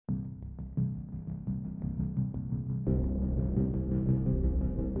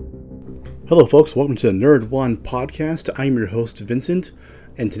Hello folks, welcome to the Nerd One podcast. I'm your host Vincent,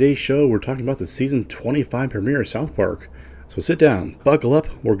 and today's show we're talking about the season 25 premiere of South Park. So sit down, buckle up,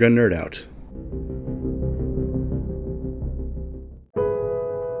 we're gonna nerd out.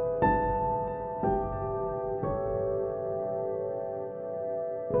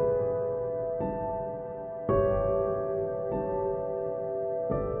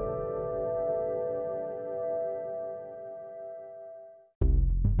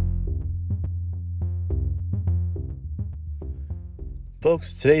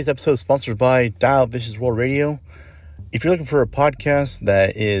 Folks, today's episode is sponsored by Dial Vicious World Radio. If you're looking for a podcast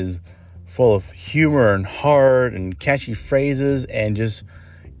that is full of humor and heart and catchy phrases and just,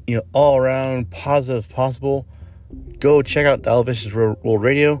 all around positive possible, go check out Dial Vicious World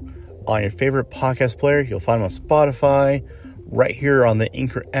Radio on your favorite podcast player. You'll find them on Spotify, right here on the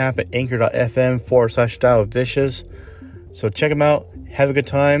Anchor app at anchor.fm/Dial Vicious. So check them out, have a good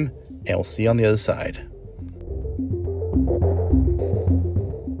time, and we'll see you on the other side.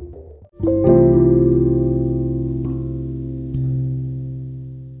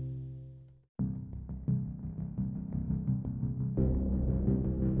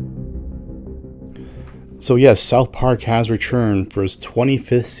 So yes, South Park has returned for its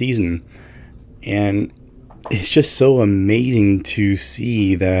 25th season, and it's just so amazing to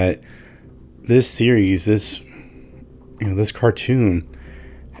see that this series, this cartoon,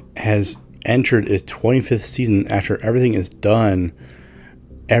 has entered its 25th season after everything is done.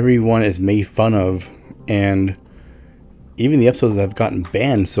 Everyone is made fun of, and even the episodes that have gotten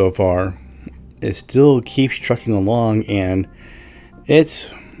banned so far, it still keeps trucking along, and it's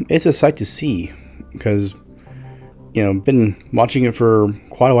a sight to see. Because, been watching it for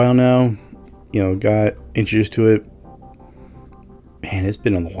quite a while now. Got introduced to it. Man, it's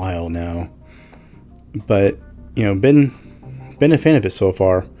been a while now. But, been a fan of it so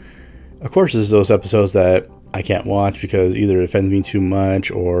far. Of course, there's those episodes that I can't watch because either it offends me too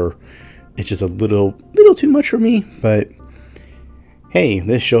much or it's just a little too much for me. But, hey,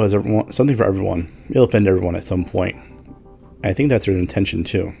 this show has something for everyone. It'll offend everyone at some point. I think that's their intention,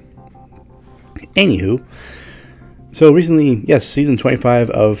 too. Anywho, so recently, yes, season 25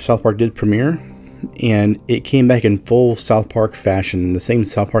 of South Park did premiere, and it came back in full South Park fashion, the same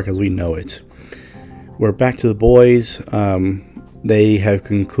South Park as we know it. We're back to the boys. They have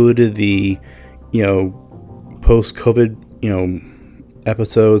concluded the, post-COVID,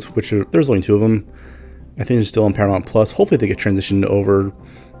 episodes, there's only 2 of them. I think they're still on Paramount Plus. Hopefully they get transitioned over,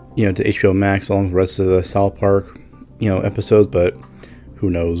 to HBO Max along with the rest of the South Park, episodes, but who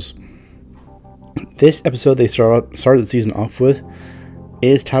knows. This episode they started the season off with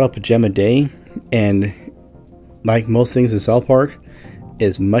is titled Pajama Day, and like most things in South Park,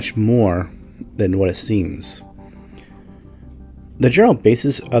 is much more than what it seems. The general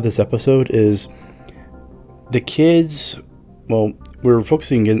basis of this episode is the kids, well, we're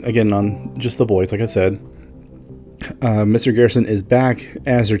focusing again on just the boys, like I said. Mr. Garrison is back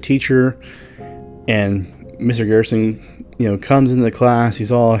as their teacher, and Mr. Garrison comes into the class.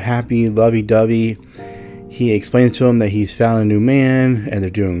 He's all happy, lovey-dovey. He explains to him that he's found a new man and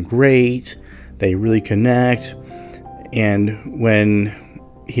they're doing great. They really connect. And when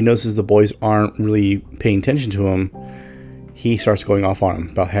he notices the boys aren't really paying attention to him, he starts going off on him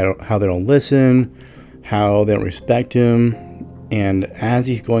about how they don't listen, how they don't respect him. And as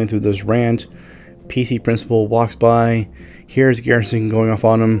he's going through this rant, PC principal walks by, hears Garrison going off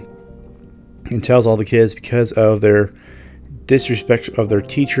on him, and tells all the kids because of their disrespect of their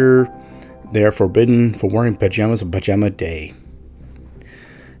teacher, they are forbidden from wearing pajamas on Pajama Day.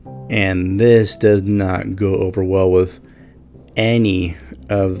 And this does not go over well with any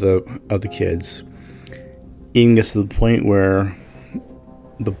of the kids. Even gets to the point where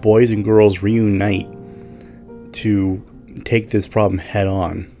the boys and girls reunite to take this problem head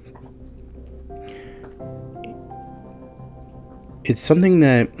on. It's something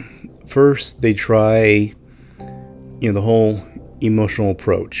that first they try, the whole emotional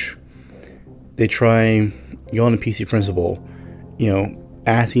approach. They try yelling at PC principal,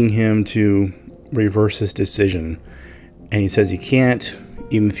 asking him to reverse his decision. And he says he can't,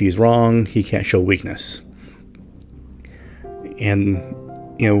 even if he's wrong, he can't show weakness. And,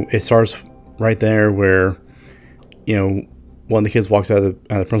 it starts right there where, one of the kids walks out of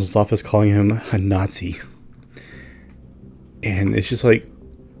the principal's office calling him a Nazi. And it's just like,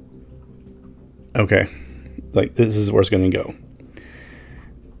 okay, like this is where it's going to go.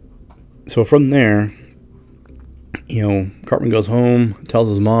 So from there, Cartman goes home, tells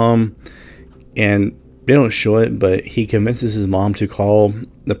his mom, and they don't show it, but he convinces his mom to call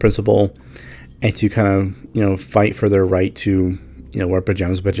the principal and to kind of, fight for their right to, wear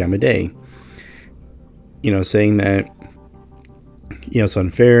pajamas Pajama Day. saying that, it's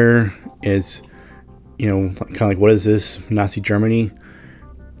unfair. It's, kind of like, what is this, Nazi Germany?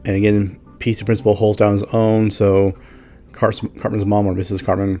 And again, PC principal holds down his own. So Cartman's mom, or Mrs.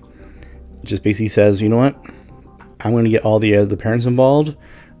 Cartman, just basically says, you know what? I'm going to get all the parents involved.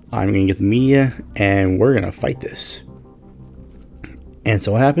 I'm going to get the media, and we're going to fight this. And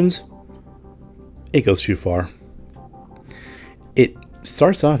so what happens? It goes too far. It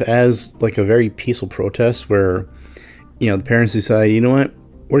starts off as like a very peaceful protest where, the parents decide, you know what?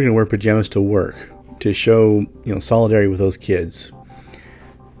 We're going to wear pajamas to work to show, solidarity with those kids.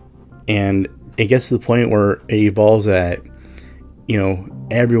 And it gets to the point where it evolves that,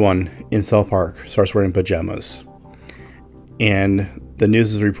 everyone in South Park starts wearing pajamas. And the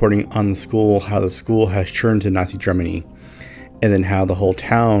news is reporting on the school, how the school has turned to Nazi Germany. And then how the whole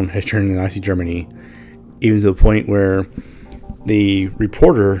town has turned to Nazi Germany. Even to the point where the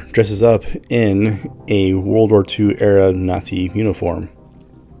reporter dresses up in a World War II era Nazi uniform.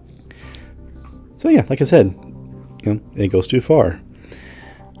 So yeah, like I said, it goes too far.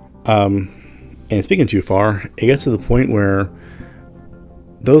 And speaking too far, it gets to the point where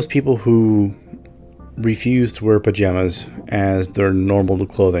those people who refuse to wear pajamas as their normal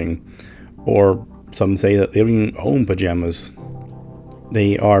clothing, or some say that they don't even own pajamas,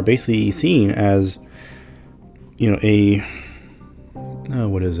 they are basically seen as,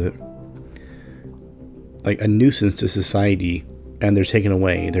 what is it? Like a nuisance to society, and they're taken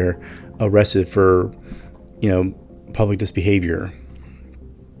away. They're arrested for, public disbehavior.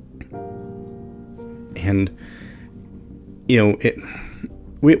 And, we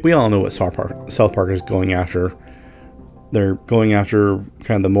all know what South Park is going after. They're going after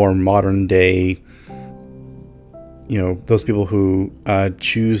kind of the more modern day, those people who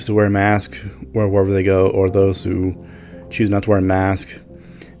choose to wear a mask wherever they go, or those who choose not to wear a mask,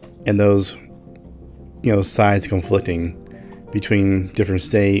 and those, sides conflicting between different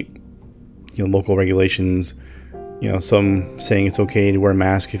state, local regulations, some saying it's okay to wear a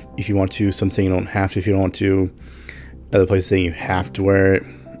mask if you want to, some saying you don't have to if you don't want to, other places saying you have to wear it.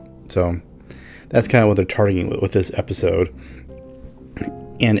 So that's kind of what they're targeting with this episode.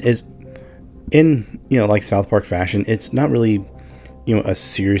 And it's in, like South Park fashion, it's not really, a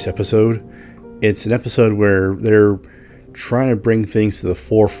serious episode. It's an episode where they're trying to bring things to the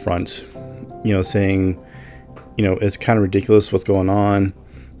forefront, saying, it's kind of ridiculous what's going on.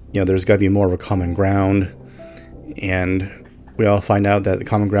 There's got to be more of a common ground. And we all find out that the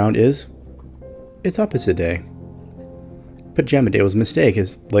common ground is, it's opposite day. Pajama Day was a mistake.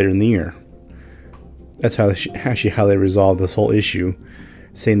 It's later in the year. That's how they resolved this whole issue,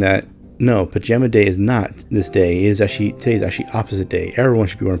 saying that no, Pajama Day is not this day. Today is actually opposite day. Everyone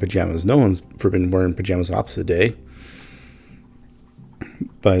should be wearing pajamas. No one's forbidden wearing pajamas opposite day.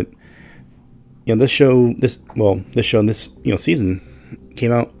 But this show and this season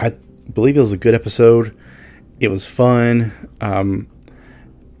came out. I believe it was a good episode. It was fun.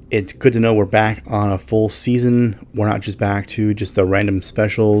 It's good to know we're back on a full season. We're not just back to just the random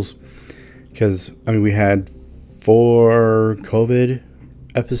specials. Because, we had 4 COVID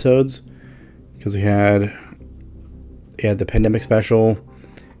episodes. Because we had the pandemic special.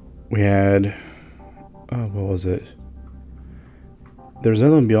 We had, what was it? There's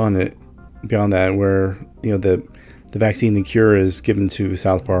another one beyond that, where, the vaccine, the cure is given to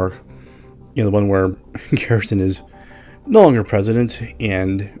South Park. The one where Garrison is no longer president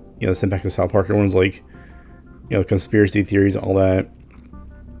and, sent back to South Park. Everyone's like, conspiracy theories, all that.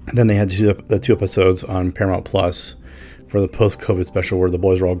 And then they had the 2 episodes on Paramount Plus for the post-COVID special where the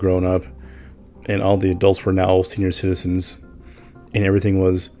boys were all grown up and all the adults were now senior citizens, and everything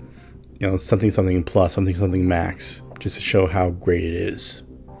was, something plus, something max, just to show how great it is.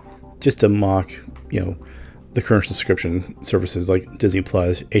 Just to mock, the current subscription services like Disney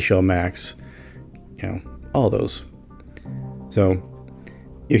Plus, HBO Max, all those. So,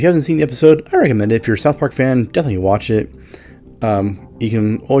 if you haven't seen the episode, I recommend it. If you're a South Park fan, definitely watch it. You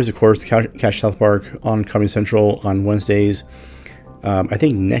can always, of course, catch South Park on Comedy Central on Wednesdays. I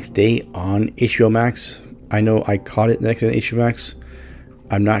think next day on HBO Max. I know I caught it next day on HBO Max.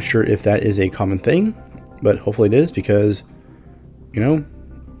 I'm not sure if that is a common thing, but hopefully it is, because,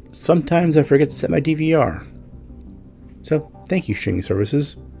 sometimes I forget to set my DVR. So, thank you, streaming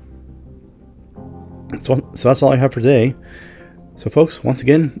services. So that's all I have for today. So, folks, once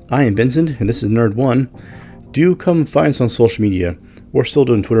again, I am Vincent, and this is Nerd1. Do come find us on social media. We're still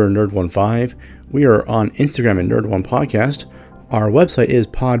doing Twitter at Nerd15. We are on Instagram at Nerd1Podcast. Our website is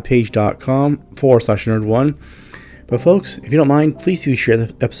podpage.com/Nerd1. But, folks, if you don't mind, please do share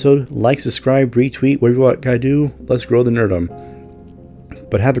the episode, like, subscribe, retweet, whatever you gotta do. Let's grow the nerdom.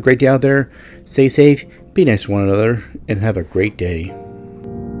 But have a great day out there. Stay safe, be nice to one another, and have a great day.